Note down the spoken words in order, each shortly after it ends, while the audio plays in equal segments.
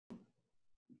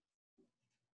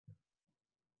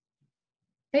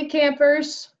Hey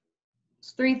campers,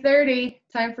 it's 3:30,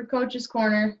 time for Coach's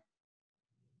Corner.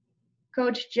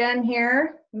 Coach Jen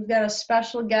here. We've got a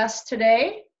special guest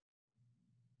today,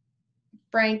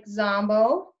 Frank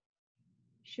Zombo.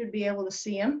 Should be able to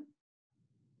see him.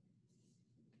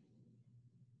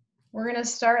 We're going to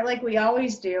start like we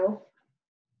always do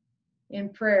in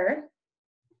prayer.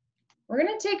 We're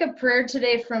going to take a prayer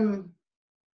today from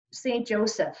St.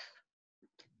 Joseph.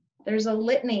 There's a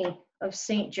litany of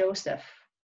St. Joseph.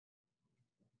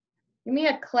 Give me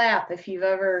a clap if you've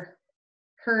ever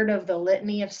heard of the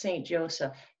Litany of St.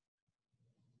 Joseph.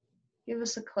 Give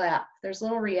us a clap. There's a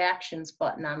little reactions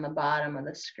button on the bottom of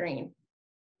the screen.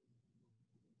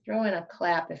 Throw in a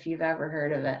clap if you've ever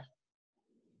heard of it.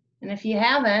 And if you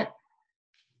haven't,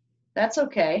 that's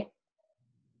okay.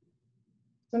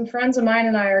 Some friends of mine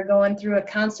and I are going through a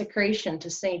consecration to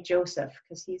St. Joseph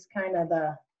because he's kind of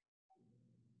the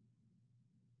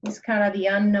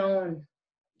unknown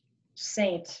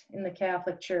saint in the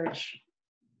Catholic Church.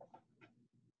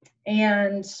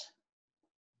 And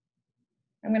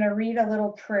I'm going to read a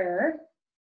little prayer,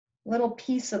 a little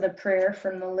piece of the prayer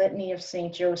from the Litany of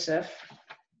St. Joseph.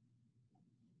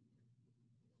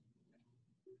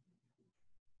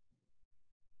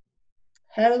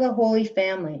 Head of the Holy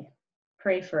Family,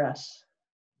 pray for us.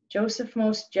 Joseph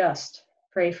most just,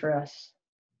 pray for us.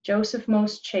 Joseph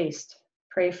most chaste,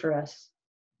 pray for us.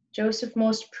 Joseph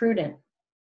most prudent,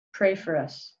 pray for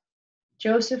us.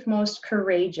 Joseph most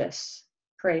courageous,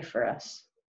 pray for us.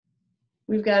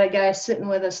 We've got a guy sitting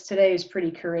with us today who's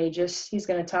pretty courageous. He's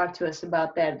going to talk to us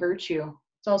about that virtue.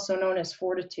 It's also known as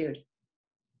fortitude.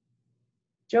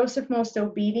 Joseph most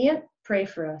obedient, pray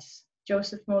for us.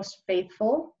 Joseph most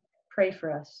faithful, pray for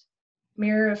us.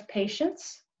 Mirror of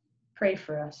patience, pray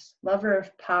for us. Lover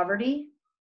of poverty,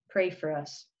 pray for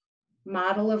us.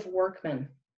 Model of workmen,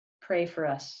 pray for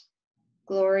us.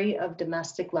 Glory of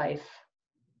domestic life,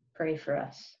 pray for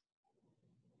us.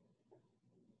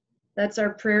 That's our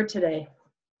prayer today.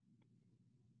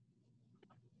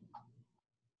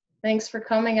 Thanks for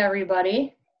coming,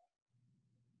 everybody.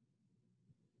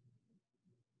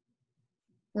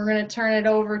 We're going to turn it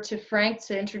over to Frank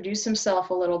to introduce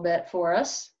himself a little bit for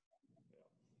us.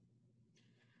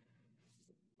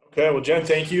 Okay, well, Jen,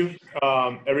 thank you.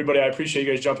 Everybody, I appreciate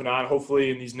you guys jumping on.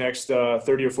 Hopefully in these next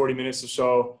 30 or 40 minutes or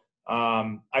so,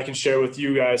 I can share with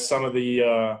you guys some of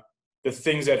the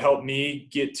things that helped me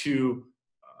get to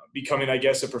becoming, I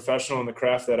guess, a professional in the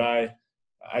craft that I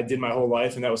did my whole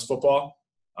life, and that was football.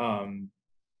 A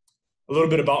little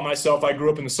bit about myself. I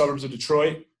grew up in the suburbs of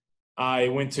Detroit. I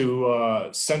went to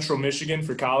Central Michigan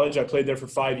for college. I played there for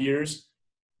 5 years.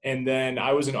 And then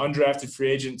I was an undrafted free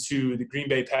agent to the Green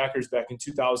Bay Packers back in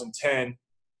 2010.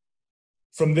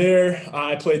 From there,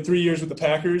 I played 3 years with the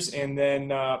Packers and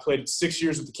then played 6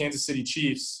 years with the Kansas City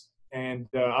Chiefs. And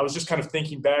I was just kind of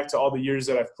thinking back to all the years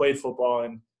that I've played football.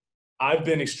 And I've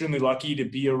been extremely lucky to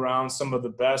be around some of the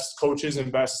best coaches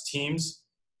and best teams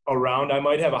around. I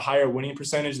might have a higher winning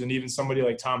percentage than even somebody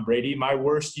like Tom Brady. My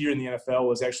worst year in the NFL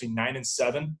was actually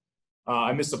 9-7.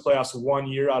 I missed the playoffs 1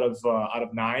 year out of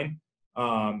 9.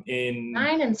 In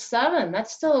 9-7,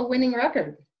 that's still a winning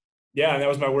record. Yeah, and that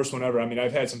was my worst one ever. I mean,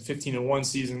 I've had some 15-1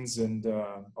 seasons and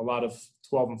a lot of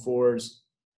 12-4s.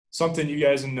 Something you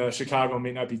guys in Chicago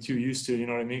may not be too used to, you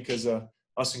know what I mean? Because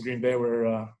us in Green Bay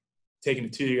were taking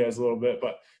it to you guys a little bit.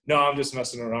 But no, I'm just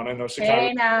messing around. I know Chicago.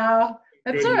 Hey, now.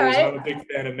 That's all right. I'm a big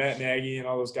fan of Matt Nagy and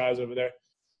all those guys over there.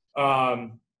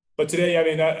 But today, I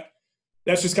mean,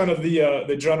 that's just kind of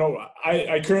the general.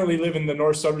 I currently live in the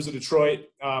north suburbs of Detroit.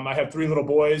 I have 3 little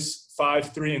boys,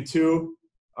 5, 3, and 2.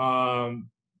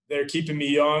 They're keeping me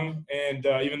young, and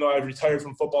even though I've retired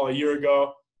from football a year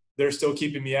ago, they're still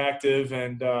keeping me active,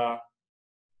 and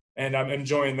I'm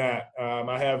enjoying that.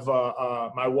 I have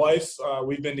my wife.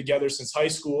 We've been together since high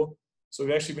school, so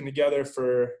we've actually been together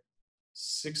for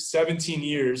 17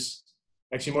 years.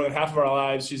 Actually, more than half of our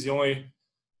lives. She's the only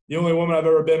woman I've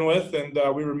ever been with, and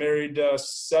we were married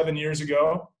 7 years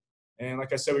ago. And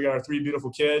like I said, we got our 3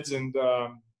 beautiful kids and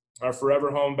our forever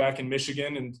home back in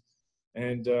Michigan,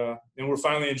 and we're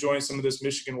finally enjoying some of this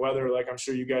Michigan weather, like I'm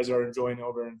sure you guys are enjoying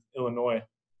over in Illinois.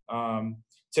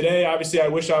 Today, obviously, I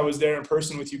wish I was there in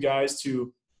person with you guys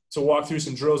to walk through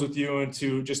some drills with you and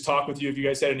to just talk with you if you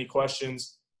guys had any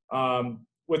questions.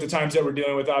 With the times that we're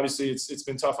dealing with, obviously, it's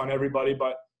been tough on everybody,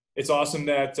 but it's awesome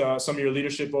that some of your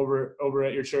leadership over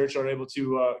at your church are able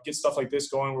to get stuff like this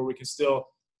going where we can still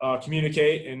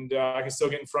communicate and I can still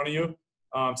get in front of you.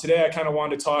 Today, I kind of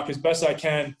wanted to talk as best I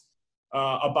can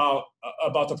about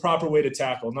the proper way to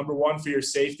tackle. Number one, for your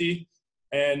safety.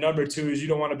 And number two is you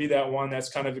don't want to be that one that's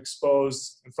kind of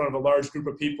exposed in front of a large group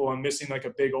of people and missing like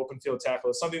a big open field tackle.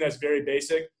 It's something that's very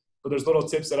basic, but there's little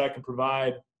tips that I can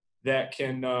provide that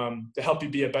can to help you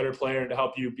be a better player and to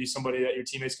help you be somebody that your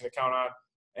teammates can count on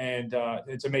and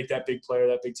to make that big player,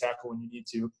 that big tackle when you need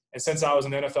to. And since I was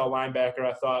an NFL linebacker,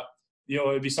 I thought,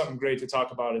 it'd be something great to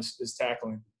talk about is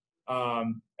tackling.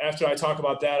 After I talk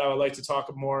about that, I would like to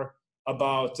talk more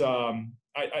about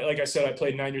like I said, I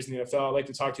played 9 years in the NFL. I'd like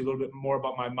to talk to you a little bit more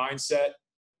about my mindset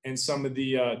and some of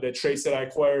the traits that I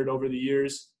acquired over the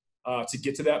years to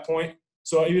get to that point.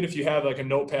 So even if you have like a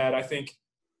notepad, I think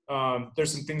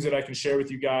there's some things that I can share with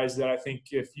you guys that I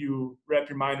think if you wrap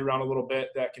your mind around a little bit,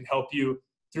 that can help you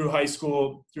through high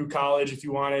school, through college if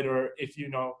you wanted, or if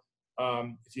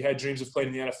if you had dreams of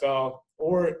playing in the NFL,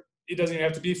 or it doesn't even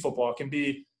have to be football. It can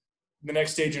be the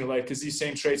next stage in your life, because these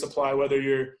same traits apply whether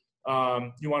you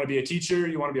want to be a teacher,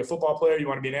 you want to be a football player, you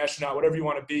want to be an astronaut, whatever you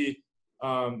want to be.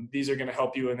 These are going to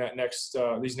help you in that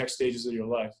these next stages of your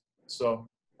life. So,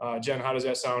 Jen, how does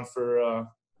that sound for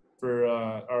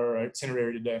our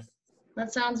itinerary today?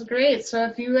 That sounds great. So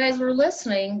if you guys were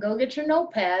listening, go get your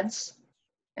notepads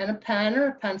and a pen or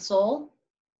a pencil,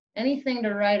 anything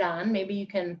to write on. Maybe you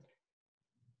can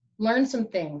learn some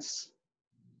things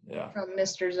from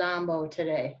Mr. Zombo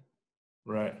today.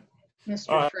 Right.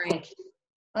 Mr. Frank.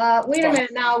 Wait a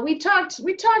minute now. We talked,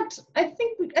 I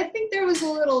think there was a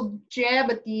little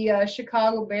jab at the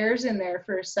Chicago Bears in there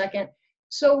for a second.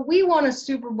 So we won a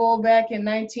Super Bowl back in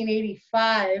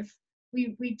 1985.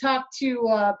 We talked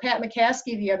to Pat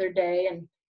McCaskey the other day, and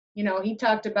he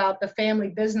talked about the family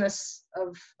business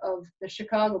of the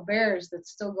Chicago Bears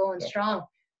that's still going strong.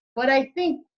 But I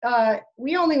think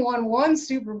we only won one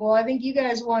Super Bowl. I think you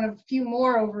guys won a few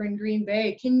more over in Green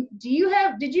Bay. Did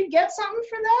you get something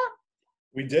for that?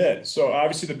 We did. So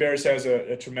obviously the Bears has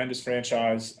a tremendous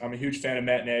franchise. I'm a huge fan of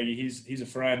Matt Nagy. He's a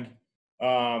friend.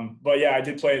 But yeah, I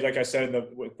did play, like I said,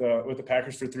 with the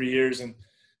Packers for 3 years, and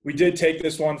we did take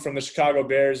this one from the Chicago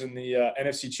Bears in the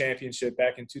NFC Championship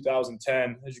back in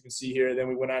 2010, as you can see here. Then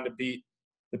we went on to beat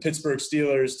the Pittsburgh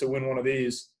Steelers to win one of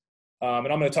these. And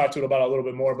I'm going to talk to it about a little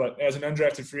bit more. But as an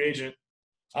undrafted free agent,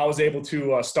 I was able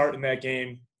to start in that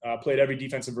game, played every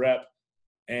defensive rep,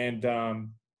 and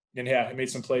yeah, I made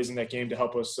some plays in that game to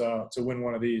help us to win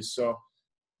one of these. So,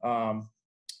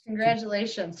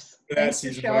 congratulations! Thanks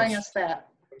for showing us that.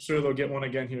 I'm sure they'll get one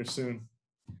again here soon.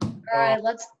 All right,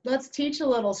 let's teach a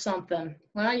little something.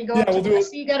 Why don't you go? I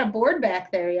see you got a board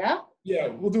back there, yeah? Yeah,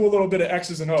 we'll do a little bit of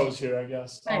X's and O's here, I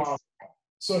guess. Nice.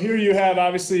 So here you have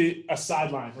obviously a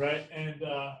sideline, right? And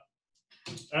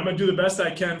I'm gonna do the best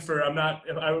I can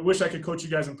I wish I could coach you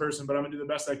guys in person, but I'm gonna do the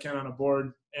best I can on a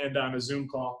board and on a Zoom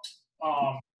call.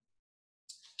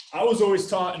 I was always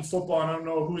taught in football, and I don't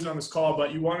know who's on this call,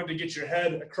 but you wanted to get your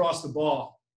head across the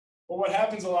ball. But what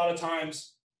happens a lot of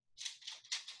times,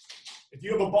 if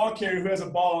you have a ball carrier who has a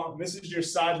ball, and this is your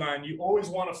sideline, you always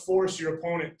want to force your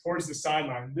opponent towards the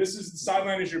sideline. The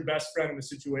sideline is your best friend in a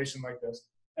situation like this,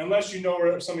 unless you know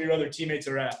where some of your other teammates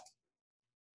are at.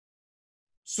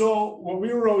 So what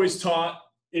we were always taught,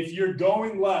 if you're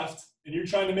going left and you're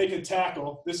trying to make a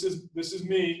tackle, this is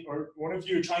me or one of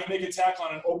you trying to make a tackle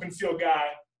on an open field guy,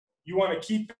 you want to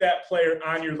keep that player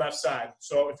on your left side.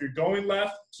 So if you're going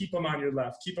left, keep them on your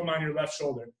left. Keep them on your left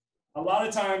shoulder. A lot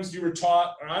of times you were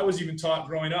taught, or I was even taught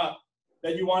growing up,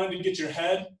 that you wanted to get your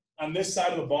head on this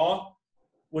side of the ball,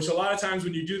 which a lot of times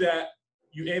when you do that,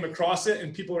 you aim across it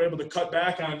and people are able to cut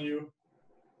back on you,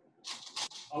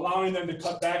 allowing them to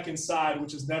cut back inside,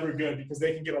 which is never good because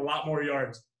they can get a lot more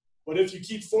yards. But if you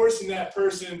keep forcing that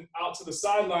person out to the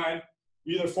sideline,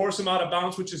 you either force them out of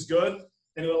bounds, which is good,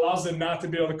 and it allows them not to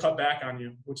be able to cut back on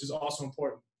you, which is also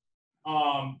important.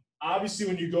 Obviously,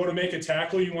 when you go to make a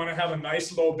tackle, you want to have a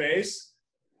nice low base.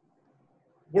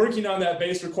 Working on that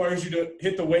base requires you to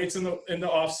hit the weights in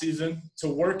the off season, to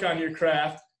work on your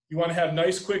craft. You want to have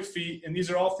nice, quick feet, and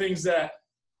these are all things that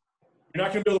you're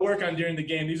not going to be able to work on during the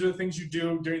game. These are the things you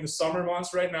do during the summer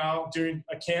months right now, during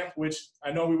a camp, which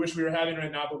I know we wish we were having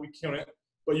right now, but we couldn't.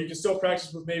 But you can still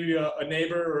practice with maybe a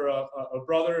neighbor or a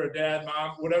brother or dad,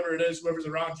 mom, whatever it is, whoever's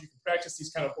around you. You can practice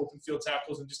these kind of open field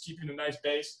tackles and just keeping a nice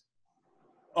base.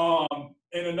 And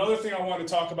another thing I want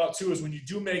to talk about too is when you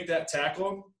do make that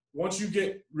tackle, once you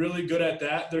get really good at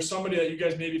that, there's somebody that you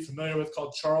guys may be familiar with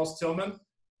called Charles Tillman.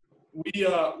 We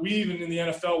even in the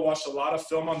NFL watched a lot of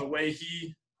film on the way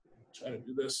he try to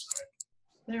do this.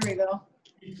 There we go.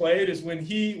 He played is when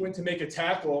he went to make a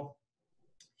tackle,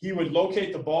 he would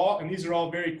locate the ball, and these are all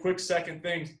very quick second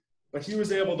things, but he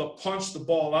was able to punch the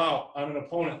ball out on an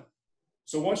opponent.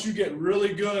 So once you get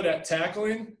really good at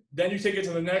tackling, then you take it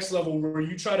to the next level where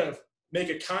you try to make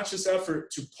a conscious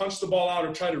effort to punch the ball out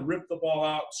or try to rip the ball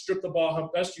out, strip the ball how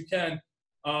best you can,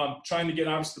 trying to get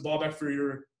obviously the ball back for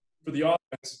the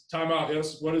offense. Timeout.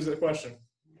 Yes. What is the question?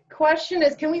 Question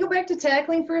is, can we go back to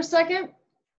tackling for a second?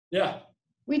 Yeah.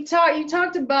 You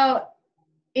talked about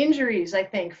injuries, I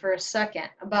think, for a second,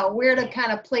 about where to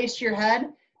kind of place your head.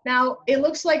 Now, it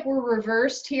looks like we're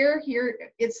reversed here.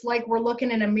 It's like we're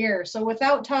looking in a mirror. So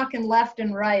without talking left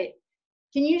and right,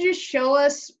 can you just show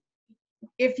us,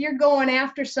 if you're going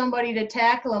after somebody to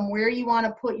tackle them, where you want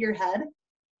to put your head?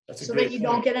 That's a so great that you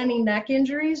point. don't get any neck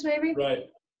injuries, maybe? Right.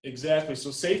 Exactly.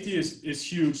 So safety is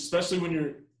huge, especially when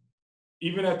you're,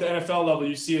 even at the NFL level,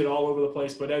 you see it all over the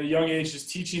place. But at a young age,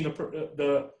 just teaching the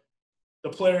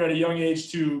player at a young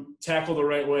age to tackle the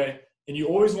right way. And you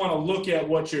always want to look at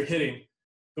what you're hitting.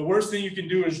 The worst thing you can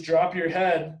do is drop your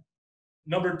head.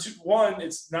 Number two, one,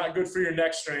 it's not good for your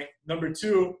neck strength. Number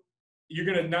two, you're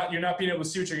not being able to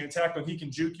see what you're going to tackle. He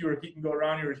can juke you, or he can go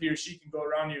around you, or he or she can go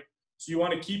around you. So you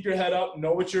want to keep your head up,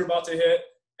 know what you're about to hit,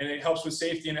 and it helps with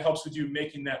safety, and it helps with you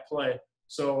making that play.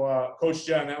 So, Coach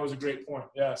Jen, that was a great point.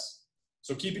 Yes.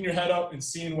 So keeping your head up and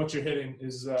seeing what you're hitting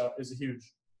is a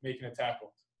huge, making a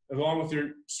tackle. Along with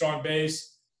your strong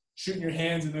base, shooting your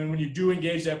hands, and then when you do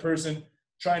engage that person,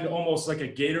 trying to almost like a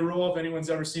gator roll. If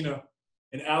anyone's ever seen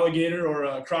an alligator or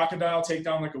a crocodile take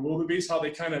down like a wildebeest, how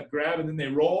they kind of grab and then they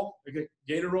roll, like a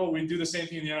gator roll. We do the same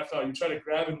thing in the NFL. You try to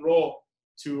grab and roll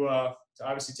to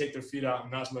obviously take their feet out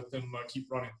and not let them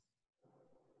keep running.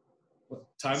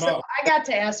 Time out. I got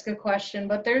to ask a question,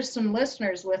 but there's some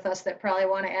listeners with us that probably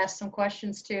want to ask some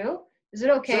questions too. Is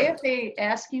it okay Sure. if they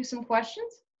ask you some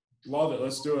questions? Love it.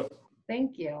 Let's do it.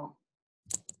 Thank you.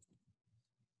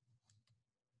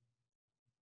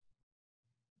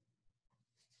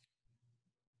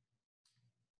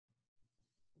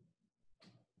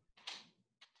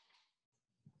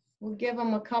 We'll give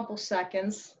them a couple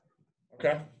seconds.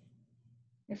 Okay.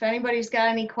 If anybody's got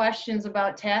any questions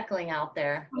about tackling out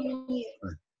there.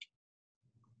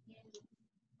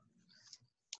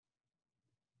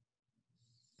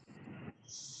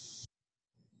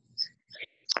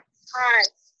 Hi.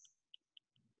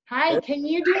 Hi, can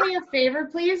you do me a favor,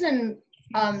 please, and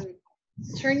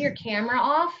turn your camera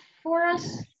off for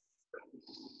us?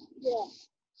 Yeah.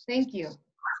 Thank you.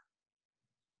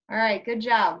 All right, good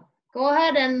job. Go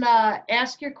ahead and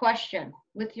ask your question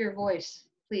with your voice,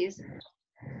 please.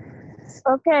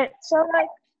 Okay, so like,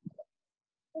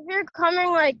 if you're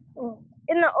coming like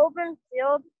in the open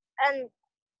field and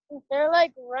they're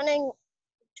like running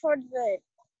towards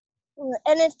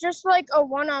and it's just like a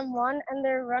one-on-one and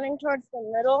they're running towards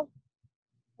the middle,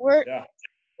 where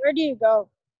do you go?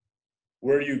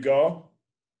 Where do you go?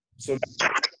 So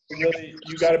really,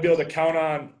 you got to be able to count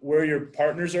on where your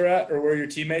partners are at or where your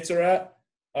teammates are at.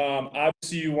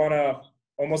 Obviously, you want to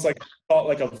almost like call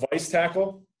it like a vice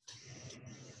tackle.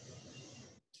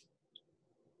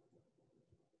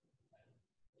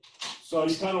 So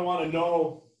you kind of want to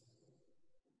know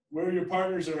where your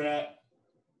partners are at,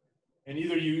 and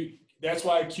that's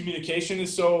why communication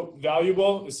is so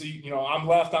valuable. Is I'm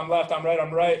left, I'm right,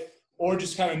 I'm right, or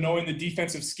just kind of knowing the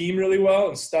defensive scheme really well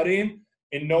and studying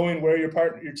and knowing where your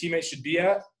teammate should be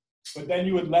at. But then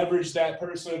you would leverage that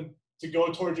person to go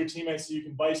towards your teammates so you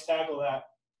can vice tackle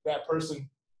that person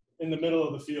in the middle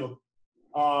of the field.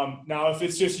 Now, if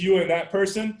it's just you and that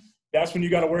person, that's when you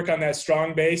got to work on that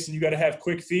strong base, and you got to have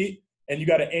quick feet, and you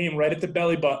got to aim right at the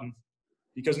belly button,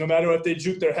 because no matter if they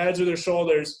juke their heads or their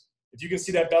shoulders, if you can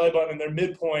see that belly button in their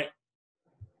midpoint,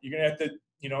 you're going to have to,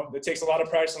 it takes a lot of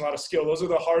practice and a lot of skill. Those are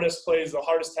the hardest plays, the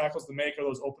hardest tackles to make are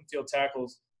those open field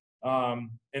tackles. And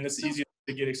it's easy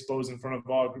to get exposed in front of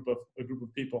a group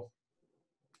of people.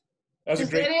 Does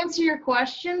that answer your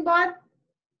question, bud?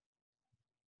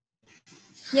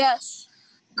 Yes.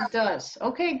 It does.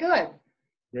 Okay, good.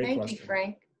 Great Thank you,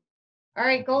 Frank. All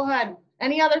right, go ahead.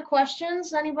 Any other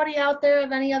questions? Anybody out there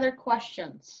have any other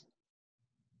questions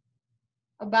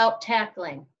about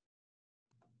tackling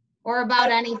or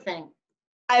about anything?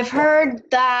 I've heard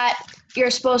that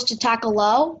you're supposed to tackle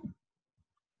low.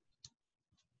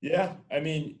 Yeah, I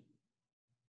mean,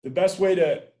 the best way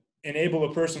to enable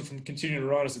a person from continuing to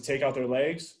run is to take out their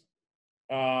legs.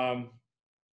 You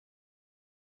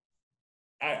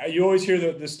always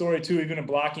hear the story too, even in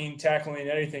blocking, tackling,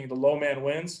 anything, the low man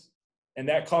wins. And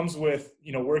that comes with,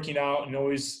 working out and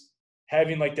always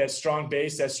having like that strong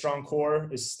base, that strong core,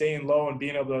 is staying low and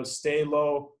being able to stay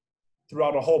low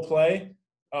throughout a whole play.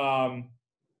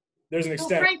 There's an extent.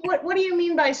 So Frank, what do you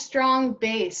mean by strong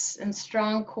base and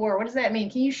strong core? What does that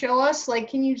mean? Can you show us? Like,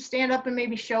 can you stand up and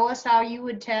maybe show us how you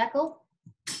would tackle?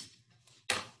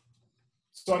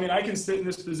 So, I mean, I can sit in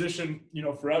this position,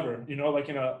 forever, like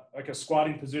in a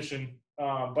squatting position.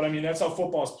 But I mean, that's how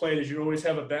football is played, is you always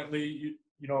have a Bentley,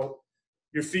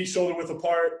 your feet shoulder width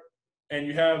apart, and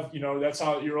you have, that's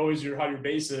how you're always how your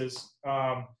base is.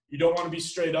 You don't want to be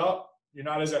straight up. You're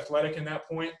not as athletic in that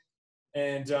point.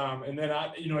 And then,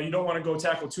 you don't want to go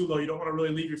tackle too low. You don't want to really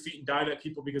leave your feet and dive at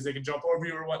people because they can jump over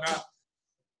you or whatnot.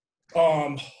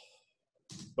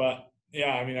 But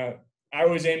yeah, I mean, I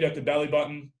always aimed at the belly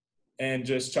button and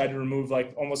just tried to remove,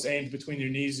 like, almost aimed between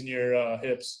your knees and your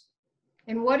hips.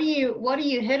 And what do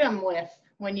you hit them with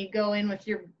when you go in with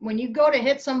when you go to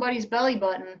hit somebody's belly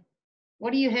button?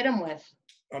 What do you hit them with?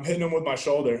 I'm hitting them with my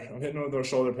shoulder. I'm hitting them with our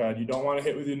shoulder pad. You don't want to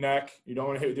hit with your neck. You don't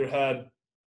want to hit with your head.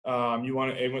 You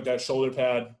want to aim with that shoulder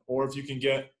pad. Or if you can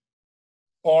get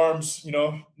arms,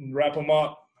 and wrap them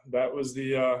up, that's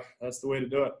the way to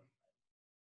do it.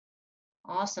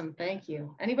 Awesome. Thank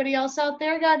you. Anybody else out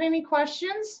there got any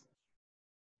questions?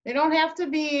 They don't have to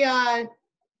be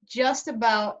just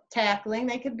about tackling.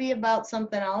 They could be about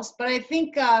something else. But I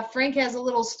think Frank has a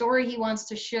little story he wants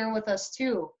to share with us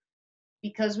too,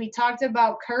 because we talked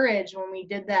about courage when we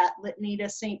did that Litany to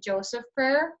St. Joseph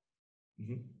prayer.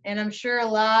 Mm-hmm. And I'm sure a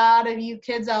lot of you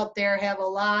kids out there have a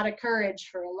lot of courage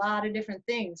for a lot of different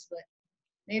things. But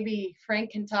maybe Frank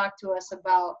can talk to us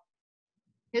about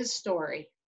his story.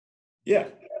 Yeah,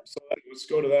 so let's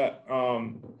go to that.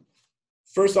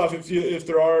 First off, if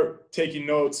there are taking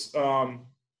notes,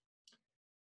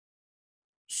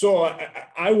 so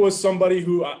I was somebody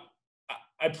who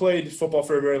I played football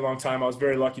for a very long time. I was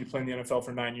very lucky to play in the NFL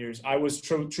for 9 years. I was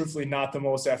truthfully not the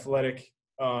most athletic.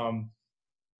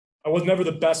 I was never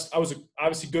the best. I was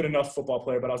obviously good enough football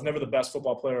player, but I was never the best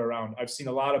football player around. I've seen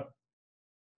a lot of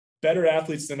better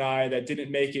athletes than I that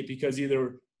didn't make it because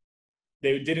either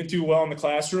they didn't do well in the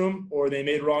classroom or they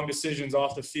made wrong decisions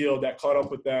off the field that caught up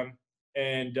with them.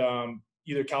 And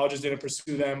either colleges didn't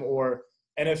pursue them or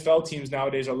NFL teams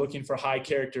nowadays are looking for high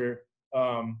character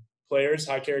players,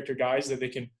 high character guys that they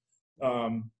can,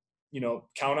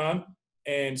 count on.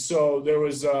 And so there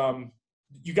was,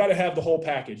 you got to have the whole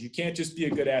package. You can't just be a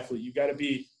good athlete. You got to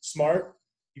be smart.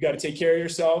 You got to take care of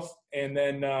yourself. And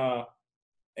then,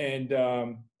 and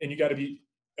you got to be,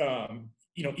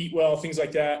 eat well, things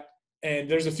like that. And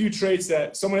there's a few traits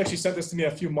that someone actually sent this to me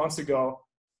a few months ago,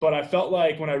 but I felt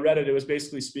like when I read it, it was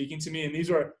basically speaking to me. And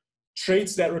these are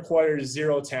traits that require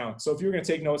zero talent. So if you're going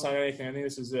to take notes on anything, I think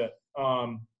this is it.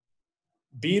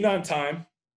 Being on time.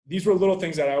 These were little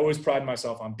things that I always pride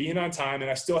myself on. Being on time,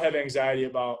 and I still have anxiety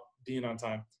about being on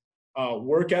time.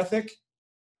 Work ethic,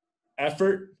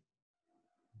 effort,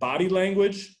 body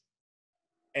language,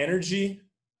 energy,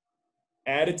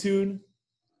 attitude,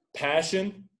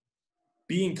 passion,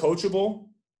 being coachable,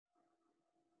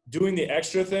 doing the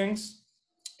extra things,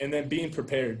 and then being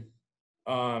prepared.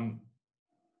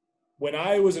 When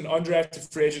I was an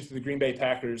undrafted free agent for the Green Bay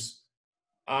Packers,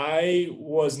 I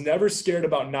was never scared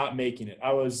about not making it.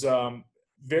 I was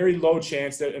very low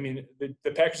chance that,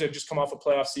 the Packers had just come off a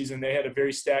playoff season. They had a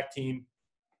very stacked team.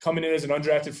 Coming in as an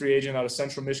undrafted free agent out of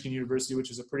Central Michigan University,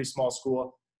 which is a pretty small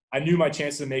school, I knew my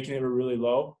chances of making it were really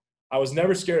low. I was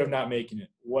never scared of not making it.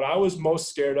 What I was most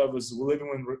scared of was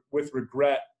living with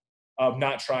regret of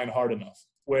not trying hard enough.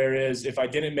 Whereas if I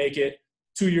didn't make it,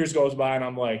 2 years goes by and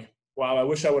I'm like, wow, I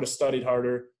wish I would have studied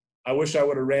harder. I wish I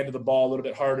would have ran to the ball a little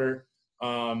bit harder.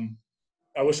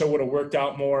 I wish I would have worked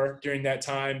out more during that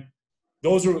time.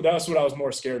 That's what I was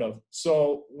more scared of.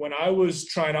 So when I was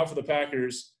trying out for the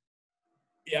Packers,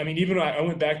 even when I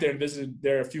went back there and visited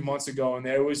there a few months ago, and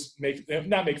they always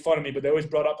not make fun of me, but they always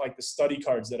brought up like the study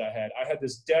cards that I had. I had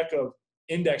this deck of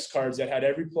index cards that had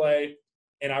every play,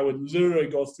 and I would literally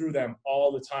go through them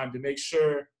all the time to make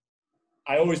sure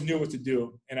I always knew what to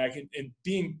do.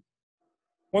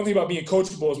 One thing about being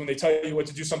coachable is when they tell you what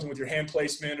to do something with your hand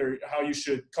placement or how you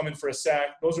should come in for a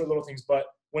sack. Those are little things. But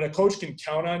when a coach can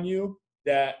count on you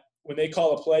that when they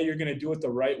call a play, you're going to do it the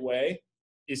right way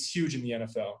is huge in the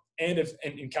NFL. And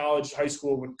in college, high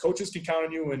school, when coaches can count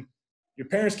on you, when your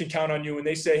parents can count on you, when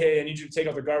they say, hey, I need you to take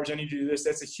out the garbage, I need you to do this,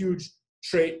 that's a huge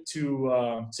trait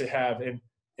to have. And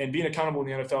being accountable in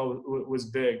the NFL was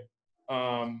big.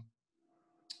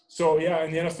 So, yeah,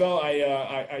 in the NFL,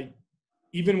 I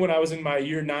even when I was in my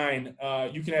year 9,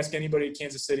 you can ask anybody at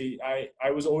Kansas City,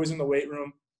 I was always in the weight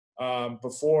room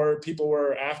before people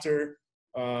were after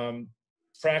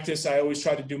practice. I always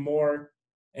tried to do more,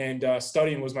 and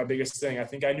studying was my biggest thing. I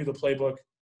think I knew the playbook,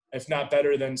 if not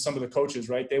better than some of the coaches,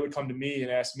 right? They would come to me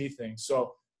and ask me things.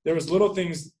 So there was little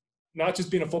things, not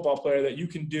just being a football player, that you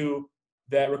can do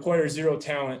that require zero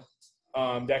talent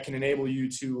that can enable you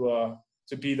to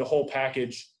be the whole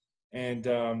package And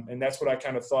that's what I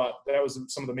kind of thought. That was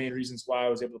some of the main reasons why I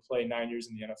was able to play 9 years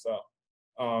in the NFL.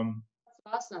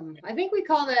 That's awesome. I think we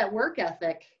call that work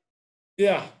ethic.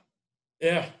 Yeah.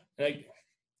 That's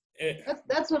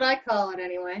what I call it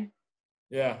anyway.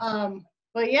 Yeah.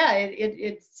 But yeah,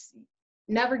 it's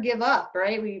never give up,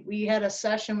 right? We had a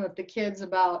session with the kids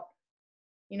about,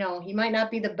 you might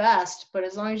not be the best, but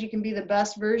as long as you can be the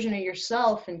best version of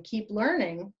yourself and keep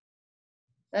learning,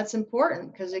 that's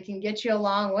important because it can get you a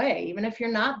long way, even if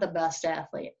you're not the best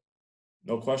athlete.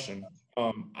 No question.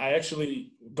 I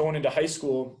actually, going into high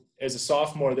school as a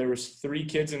sophomore, there was 3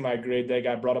 kids in my grade that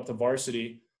got brought up to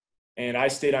varsity, and I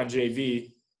stayed on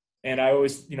JV. And I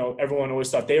always, everyone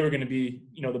always thought they were going to be,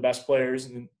 the best players.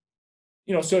 And,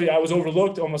 so I was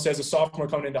overlooked almost as a sophomore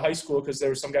coming into high school because there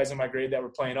were some guys in my grade that were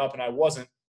playing up and I wasn't.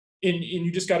 And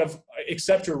you just got to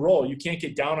accept your role. You can't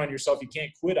get down on yourself. You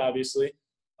can't quit, obviously.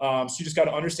 So you just got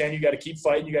to understand you got to keep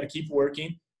fighting. You got to keep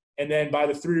working. And then by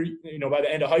the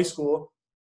end of high school,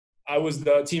 I was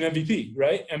the team MVP,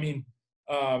 right? I mean,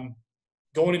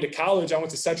 going into college, I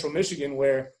went to Central Michigan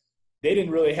where they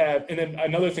didn't really have – and then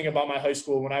another thing about my high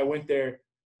school, when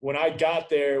I got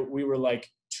there, we were like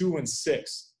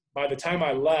 2-6. By the time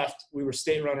I left, we were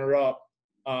state runner-up.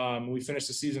 We finished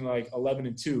the season like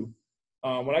 11-2.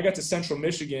 When I got to Central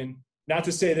Michigan, not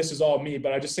to say this is all me,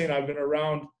 but I'm just saying I've been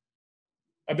around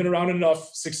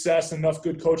enough success, enough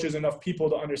good coaches, enough people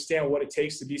to understand what it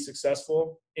takes to be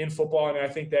successful in football, and I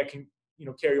think that can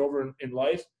carry over in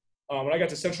life. When I got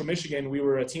to Central Michigan, we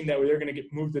were a team that they were going to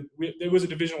get moved. It was a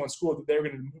Division I school that they were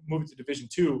going to move it to Division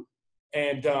II.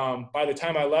 And by the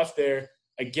time I left there,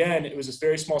 again, it was this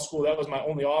very small school. That was my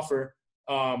only offer.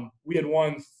 We had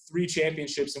won 3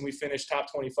 championships, and we finished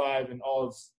top 25 in all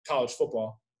of college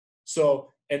football.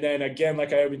 So, and then again,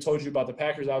 like I already told you about the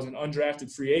Packers, I was an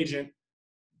undrafted free agent,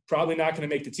 probably not going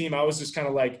to make the team. I was just kind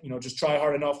of like, just try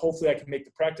hard enough. Hopefully I could make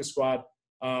the practice squad.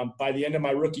 By the end of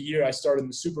my rookie year, I started in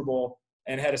the Super Bowl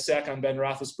and had a sack on Ben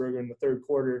Roethlisberger in the 3rd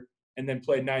quarter and then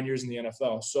played 9 years in the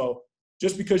NFL. So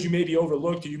just because you may be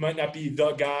overlooked or you might not be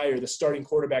the guy or the starting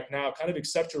quarterback now, kind of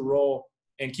accept your role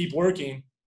and keep working.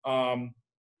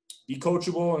 Be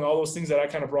coachable and all those things that I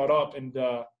kind of brought up, and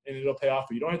it'll pay off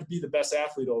for you. You don't have to be the best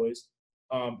athlete always.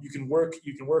 You can work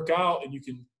out and you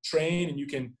can train and you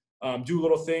can do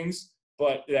little things,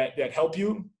 but that help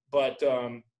you. But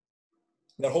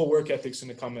that whole work ethic's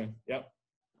going to come in. Yep.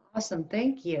 Awesome.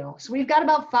 Thank you. So we've got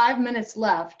about 5 minutes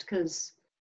left because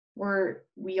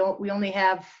we only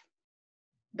have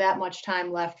that much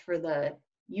time left for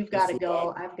you've got to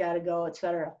go, I've got to go,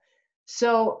 etc.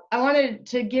 So I wanted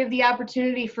to give the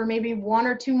opportunity for maybe 1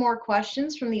 or 2 more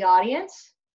questions from the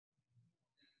audience.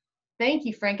 Thank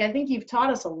you, Frank. I think you've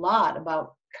taught us a lot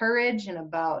about courage and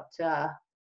about,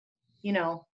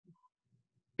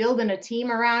 building a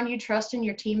team around you, trusting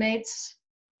your teammates.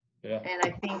 Yeah. And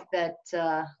I think that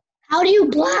How do you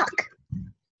block?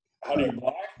 How do you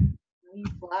block? you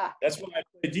block. That's when I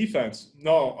play defense.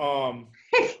 No.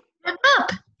 Shut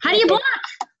up. How do you block?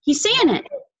 He's saying it.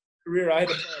 Career, I had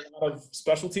to play a lot of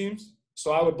special teams,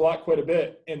 so I would block quite a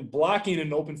bit. And blocking in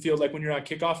an open field, like when you're on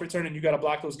kickoff return and you got to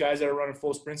block those guys that are running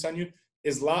full sprints on you,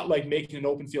 is a lot like making an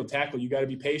open field tackle. You got to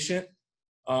be patient.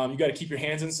 You got to keep your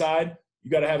hands inside.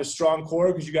 You got to have a strong core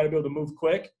because you got to be able to move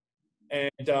quick.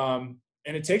 And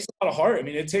it takes a lot of heart. I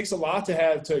mean, it takes a lot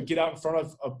to get out in front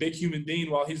of a big human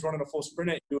being while he's running a full sprint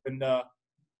at you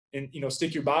and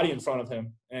stick your body in front of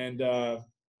him. And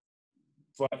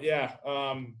but yeah,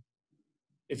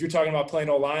 if you're talking about playing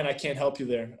O-line, I can't help you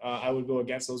there. I would go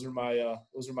against those are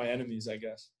my enemies, I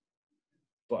guess.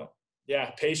 But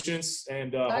yeah, patience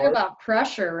and Talk about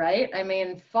pressure, right? I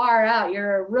mean, far out.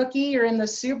 You're a rookie. You're in the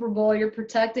Super Bowl. You're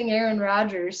protecting Aaron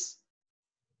Rodgers.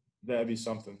 That'd be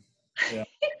something. Yeah.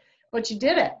 But you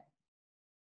did it.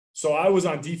 So I was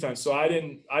on defense, so I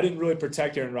didn't really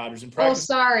protect Aaron Rodgers in Oh, practice.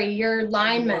 sorry, your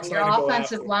lineman, your trying to go offensive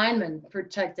after him. lineman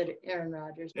protected Aaron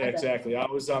Rodgers. Yeah, exactly. I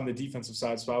was on the defensive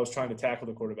side, so I was trying to tackle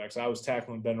the quarterbacks. I was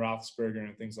tackling Ben Roethlisberger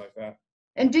and things like that.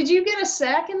 And did you get a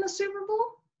sack in the Super Bowl?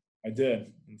 I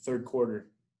did in the 3rd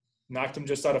quarter. Knocked them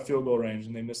just out of field goal range,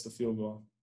 and they missed the field goal.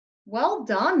 Well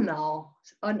done, though.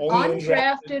 An Only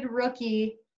undrafted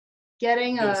rookie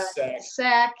getting Get a a sack.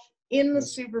 sack in the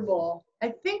Yes. Super Bowl. I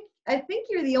think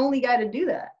you're the only guy to do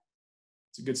that.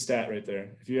 It's a good stat right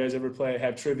there. If you guys ever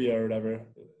have trivia or whatever,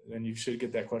 then you should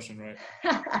get that question right.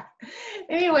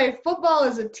 Anyway, football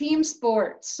is a team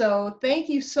sport. So thank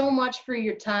you so much for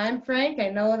your time, Frank. I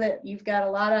know that you've got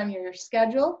a lot on your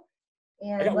schedule.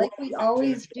 And like we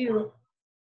always do.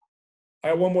 I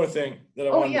have one more thing that I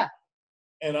Oh, wanted yeah.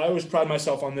 and I always pride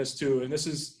myself on this too. And this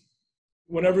is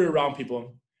whenever you're around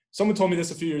people. Someone told me this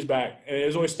a few years back, and it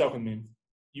has always stuck with me.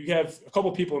 you have a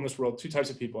couple people in this world, two types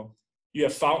of people. You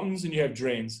have fountains and you have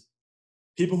drains.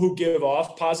 People who give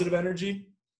off positive energy.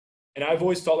 And I've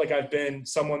always felt like I've been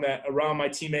someone that around my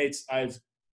teammates, I've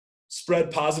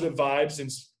spread positive vibes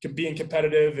and being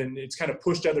competitive, and it's kind of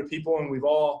pushed other people, and we've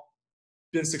all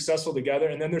been successful together.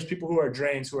 And then there's people who are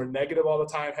drains, who are negative all the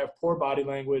time, have poor body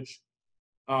language,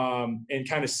 and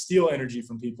kind of steal energy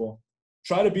from people.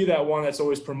 Try to be that one that's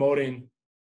always promoting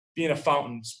being a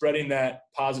fountain, spreading that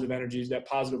positive energy, that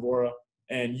positive aura,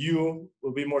 and you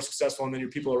will be more successful, and then your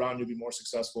people around you will be more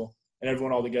successful, and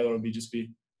everyone all together will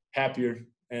be happier.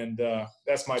 And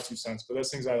that's my 2 cents, but that's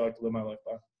things I like to live my life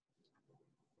by.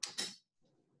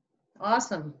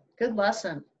 Awesome. Good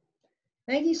lesson.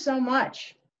 Thank you so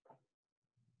much.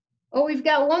 Oh, we've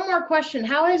got one more question.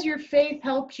 How has your faith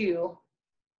helped you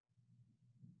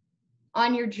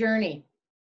on your journey?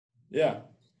 Yeah.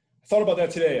 I thought about that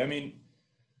today. I mean,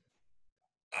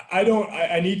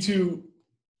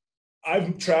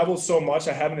 I've traveled so much.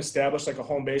 I haven't established like a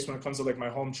home base when it comes to like my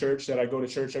home church, that I go to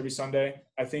church every Sunday.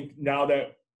 I think now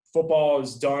that football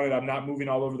is done and I'm not moving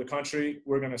all over the country,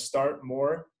 we're going to start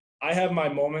more. I have my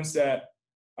moments that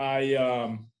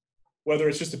whether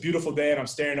it's just a beautiful day and I'm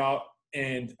staring out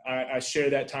and I share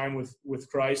that time with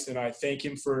Christ, and I thank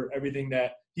him for everything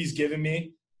that he's given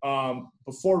me.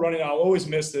 Before running, I'll always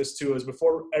miss this too, is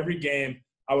before every game,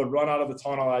 I would run out of the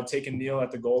tunnel. I'd take a kneel at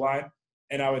the goal line,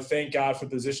 and I would thank God for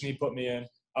the position he put me in.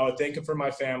 I would thank him for my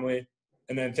family,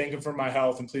 and then thank him for my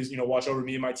health, and please, watch over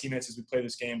me and my teammates as we play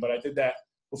this game. But I did that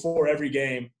before every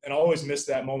game, and I always miss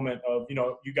that moment of,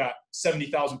 you got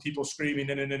 70,000 people screaming,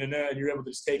 and you're able to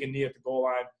just take a knee at the goal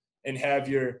line and have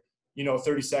your,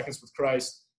 30 seconds with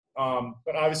Christ.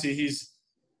 But obviously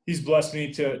he's blessed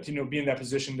me to be in that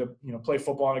position to, play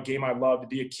football in a game I love, to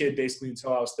be a kid basically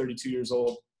until I was 32 years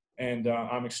old. And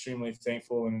I'm extremely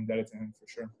thankful and indebted to him for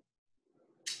sure.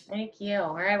 Thank you.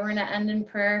 All right, we're going to end in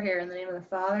prayer here in the name of the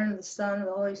Father, and of the Son, and of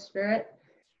the Holy Spirit.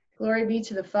 Glory be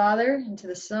to the Father, and to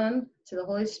the Son, to the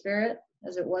Holy Spirit,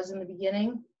 as it was in the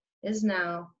beginning, is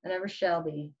now, and ever shall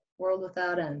be, world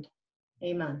without end.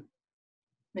 Amen.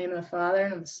 In the name of the Father,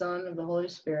 and of the Son, and of the Holy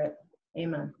Spirit.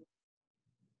 Amen.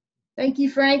 Thank you,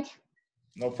 Frank.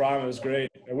 No problem. It was great.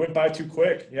 It went by too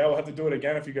quick. Yeah, we'll have to do it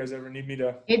again if you guys ever need me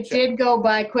to. It did go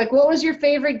by quick. What was your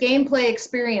favorite gameplay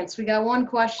experience? We got one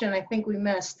question I think we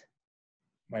missed.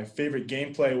 My favorite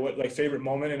gameplay, favorite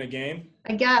moment in a game?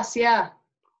 I guess, yeah.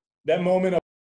 That moment